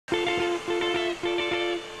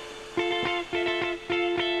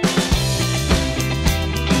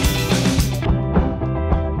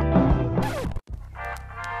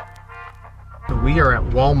We are at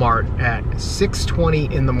Walmart at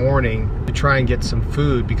 6:20 in the morning to try and get some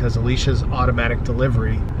food because Alicia's automatic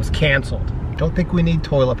delivery was canceled. Don't think we need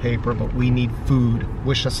toilet paper, but we need food.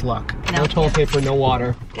 Wish us luck. No toilet paper, no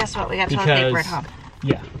water. Guess what? We got toilet paper at home.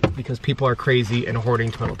 Yeah, because people are crazy and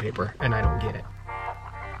hoarding toilet paper, and I don't get it.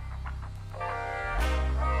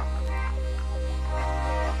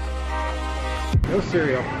 No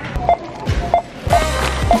cereal.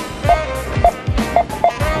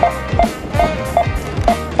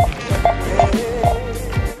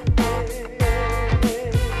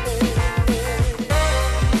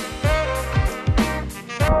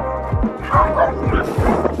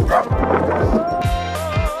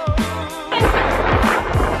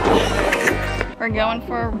 We're going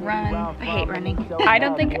for a run. I hate running. I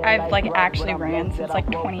don't think I've like actually ran since like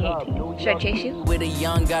 2018. Should I chase you? With a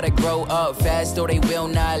young gotta grow up fast or they will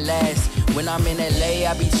not last. When I'm in LA,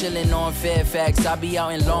 I be chilling on Fairfax. I be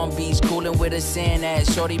out in Long Beach, cooling with a sand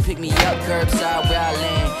ass. Shorty pick me up curbside where I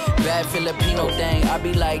land. Bad Filipino thing, I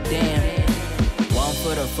be like damn. One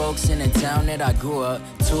for the folks in the town that I grew up.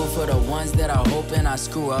 Two for the ones that I hoping I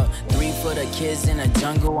screw up. Three for the kids in the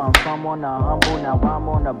jungle. I'm from on the humble, now I'm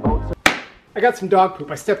on the boat. I got some dog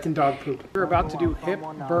poop. I stepped in dog poop. We're about to do hip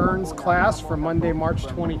burns class for Monday, March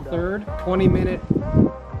 23rd. 20-minute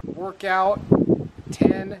workout,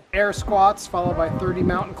 10 air squats followed by 30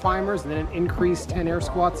 mountain climbers, and then an increased 10 air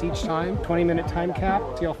squats each time. 20-minute time cap,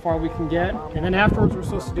 see how far we can get. And then afterwards we're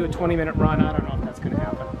supposed to do a 20-minute run. I don't know if that's gonna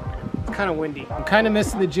happen. It's kind of windy. I'm kind of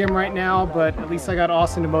missing the gym right now, but at least I got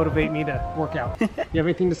Austin to motivate me to work out. You have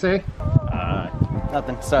anything to say?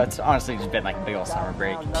 Nothing. So it's honestly just been like a big old summer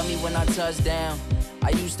break. Love me when I touch down.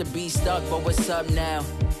 I used to be stuck, but what's up now?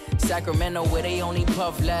 Sacramento where they only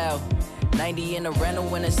puff loud. 90 in the rental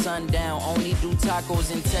when the sun down. Only do tacos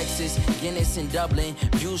in Texas, Guinness in Dublin.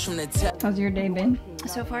 Views from the How's your day been?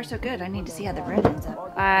 So far so good. I need to see how the bread ends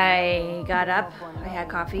up. I got up, I had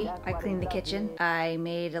coffee, I cleaned the kitchen, I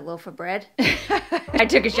made a loaf of bread. I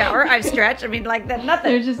took a shower, I've stretched, I mean like that,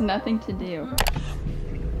 nothing. There's just nothing to do.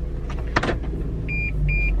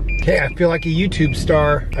 Okay, I feel like a YouTube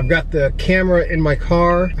star. I've got the camera in my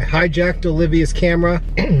car. I hijacked Olivia's camera.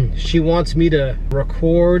 She wants me to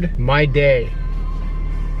record my day.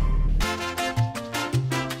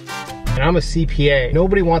 And I'm a CPA.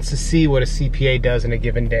 Nobody wants to see what a CPA does in a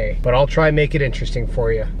given day, but I'll try and make it interesting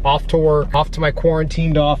for you. Off to work, off to my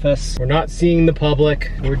quarantined office. We're not seeing the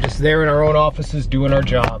public. We're just there in our own offices doing our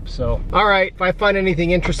job. So, all right, if I find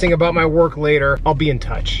anything interesting about my work later, I'll be in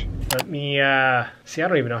touch. Let me, see, I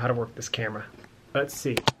don't even know how to work this camera. Let's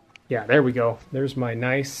see. Yeah, there we go. There's my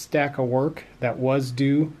nice stack of work that was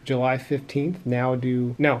due July 15th, now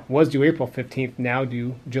due, no, was due April 15th, now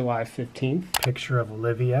due July 15th. Picture of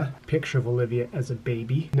Olivia. Picture of Olivia as a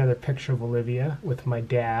baby. Another picture of Olivia with my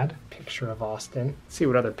dad. Picture of Austin. Let's see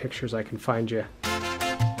what other pictures I can find you.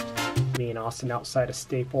 Me and Austin outside of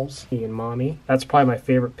Staples. Me and Mommy. That's probably my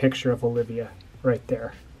favorite picture of Olivia right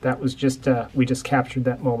there. That was just, we just captured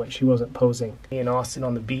that moment. She wasn't posing. Me and Austin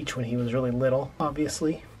on the beach when he was really little,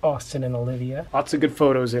 obviously. Austin and Olivia. Lots of good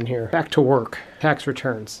photos in here. Back to work. Tax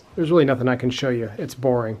returns. There's really nothing I can show you. It's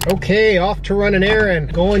boring. Okay, off to run an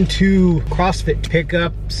errand. Going to CrossFit to pick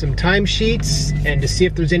up some timesheets and to see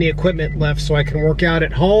if there's any equipment left so I can work out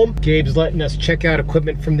at home. Gabe's letting us check out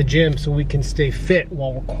equipment from the gym so we can stay fit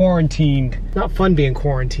while we're quarantined. Not fun being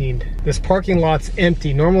quarantined. This parking lot's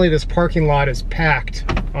empty. Normally this parking lot is packed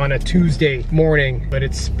on a Tuesday morning, but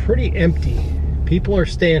it's pretty empty. People are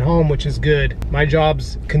staying home, which is good. My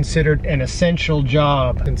job's considered an essential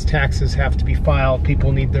job. Since taxes have to be filed,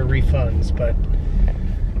 people need their refunds, but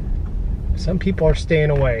some people are staying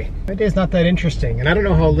away. My day's not that interesting, and I don't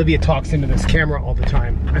know how Olivia talks into this camera all the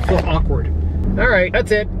time. I feel awkward. All right,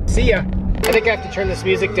 that's it. See ya. I think I have to turn this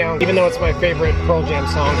music down, even though it's my favorite Pearl Jam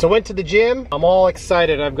song. So I went to the gym. I'm all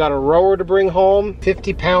excited. I've got a rower to bring home,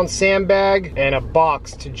 50-pound sandbag, and a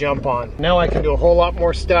box to jump on. Now I can do a whole lot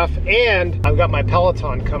more stuff, and I've got my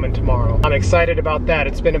Peloton coming tomorrow. I'm excited about that.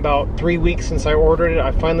 It's been about 3 weeks since I ordered it.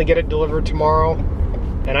 I finally get it delivered tomorrow.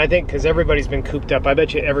 And I think because everybody's been cooped up, I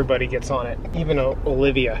bet you everybody gets on it, even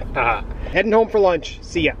Olivia. Heading home for lunch.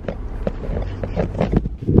 See ya.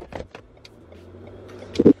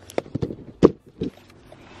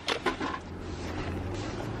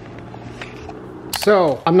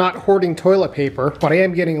 So, I'm not hoarding toilet paper, but I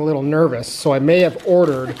am getting a little nervous, so I may have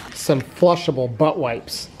ordered some flushable butt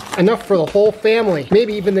wipes. Enough for the whole family,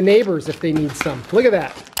 maybe even the neighbors if they need some. Look at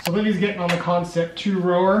that. So Olivia's getting on the Concept 2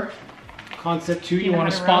 rower. Concept 2, you want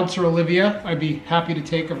to sponsor Olivia? I'd be happy to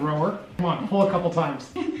take a rower. Come on, pull a couple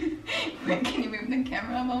times. Wait, can you move the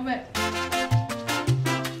camera a little bit?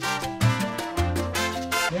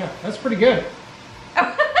 Yeah, that's pretty good.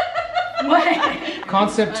 What?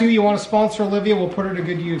 Concept 2, you want to sponsor Olivia, we'll put her to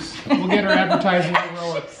good use. We'll get her advertising at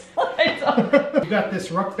rower. We've got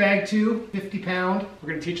this ruck bag too, 50 pound. We're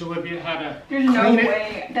gonna teach Olivia how to There's clean no it.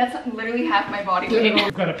 way. That's literally half my body weight.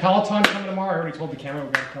 We've got a Peloton coming tomorrow. I already told the camera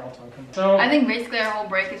we've got a Peloton coming. So I think basically our whole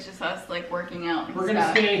break is just us like working out and we're gonna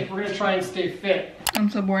stuff. we're gonna try and stay fit. I'm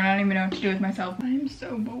so bored, I don't even know what to do with myself. I'm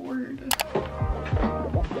so bored.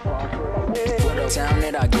 Town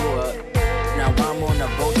that I grew up. Now I'm on a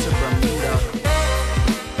boat to Bermuda.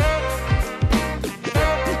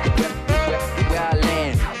 Where I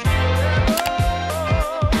land.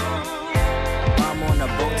 I'm on a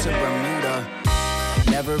boat to Bermuda.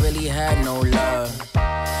 Never really had no love.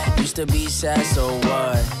 Used to be sad, so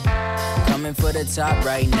what? Coming for the top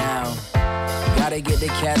right now. Gotta get the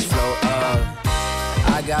cash flow up.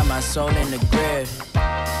 I got my soul in the grip.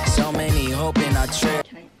 So many hoping I trip.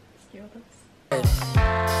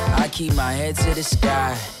 I keep my head to the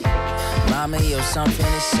sky. Mama, you're something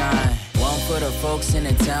to shine. One for the folks in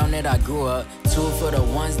the town that I grew up. Two for the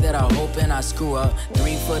ones that I hoping I screw up.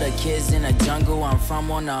 Three for the kids in the jungle I'm from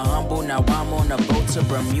on the humble. Now I'm on a boat to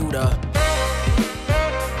Bermuda.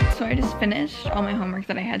 So I just finished all my homework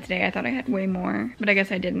that I had today. I thought I had way more, but I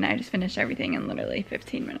guess I didn't. I just finished everything in literally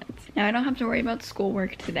 15 minutes. Now I don't have to worry about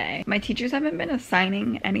schoolwork today. My teachers haven't been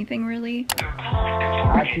assigning anything really.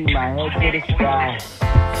 I keep my head to the sky.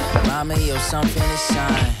 Mama, you're something to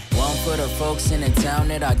shine. One for the folks in the town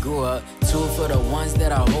that I grew up. Two for the ones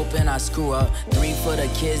that I hoping I screw up. Three for the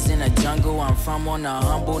kids in the jungle I'm from on the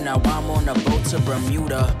humble. Now I'm on a boat to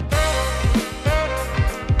Bermuda.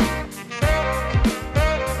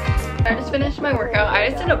 I just finished my workout. I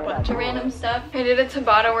just did a bunch of random stuff. I did a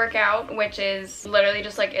Tabata workout, which is literally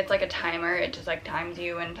just like, it's like a timer. It just like times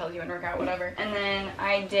you and tells you when to work out, whatever. And then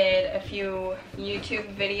I did a few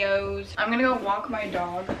YouTube videos. I'm gonna go walk my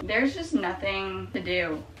dog. There's just nothing to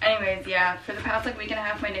do. Anyways, yeah, for the past like week and a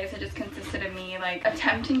half, my days have just consisted of me like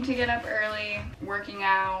attempting to get up early, working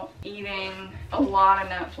out, eating, a lot of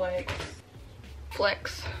Netflix.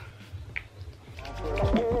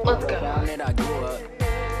 Let's go.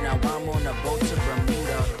 Now I'm on a boat to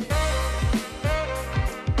Bermuda.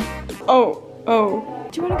 Oh.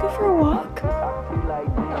 Do you want to go for a walk?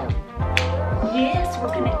 Yes, we're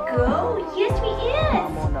gonna go. Yes, we is. Yeah,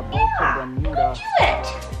 go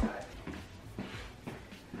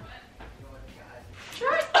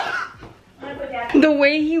do it. The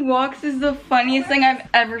way he walks is the funniest thing I've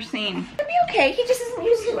ever seen. It'll be okay. He just isn't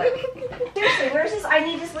used to it. Seriously, where's his? I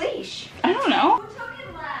need his leash. I don't know.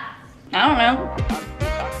 I don't know.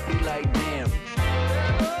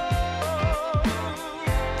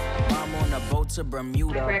 To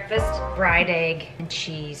Bermuda. Breakfast, fried egg and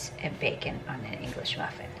cheese and bacon on an English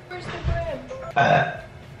muffin. Where's the bread?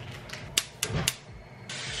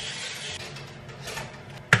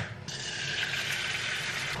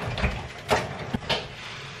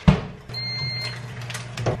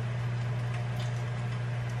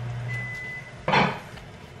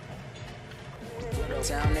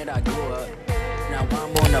 Town that I grew up. Now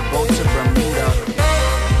I'm on a boat to Bermuda.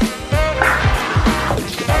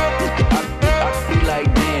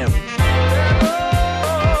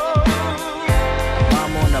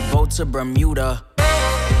 To Bermuda.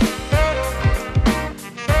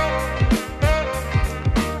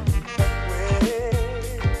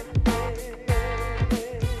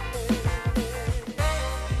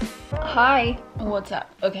 Hi. What's up?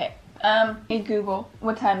 Okay. Hey Google,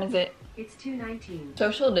 what time is it? It's 2:19.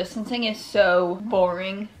 Social distancing is so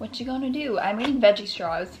boring. What you gonna do? I'm eating veggie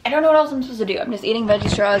straws. I don't know what else I'm supposed to do. I'm just eating veggie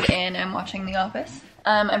straws and I'm watching The Office.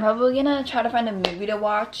 I'm probably gonna try to find a movie to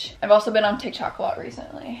watch. I've also been on TikTok a lot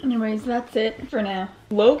recently. Anyways, that's it for now.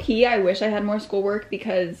 Low key, I wish I had more schoolwork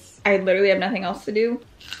because I literally have nothing else to do.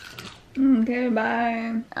 Okay,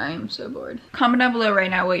 bye. I'm so bored. Comment down below right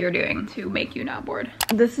now what you're doing to make you not bored.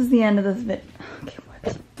 This is the end of this vid. Okay, what?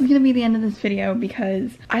 This is gonna be the end of this video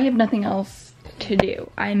because I have nothing else to do.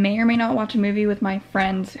 I may or may not watch a movie with my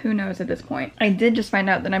friends, who knows at this point. I did just find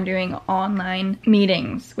out that I'm doing online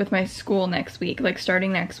meetings with my school next week, like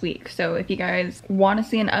starting next week. So if you guys want to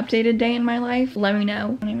see an updated day in my life, let me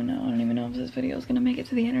know. I don't even know if this video is gonna make it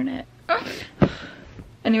to the internet.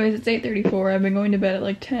 Anyways, it's 8:34. I've been going to bed at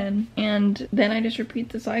like 10 and then I just repeat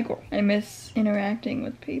the cycle. I miss interacting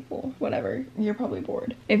with people. Whatever, you're probably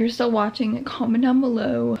bored. If you're still watching, comment down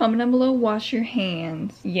below. Comment down below, wash your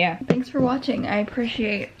hands. Yeah, thanks for watching. I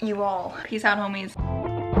appreciate you all. Peace out, homies.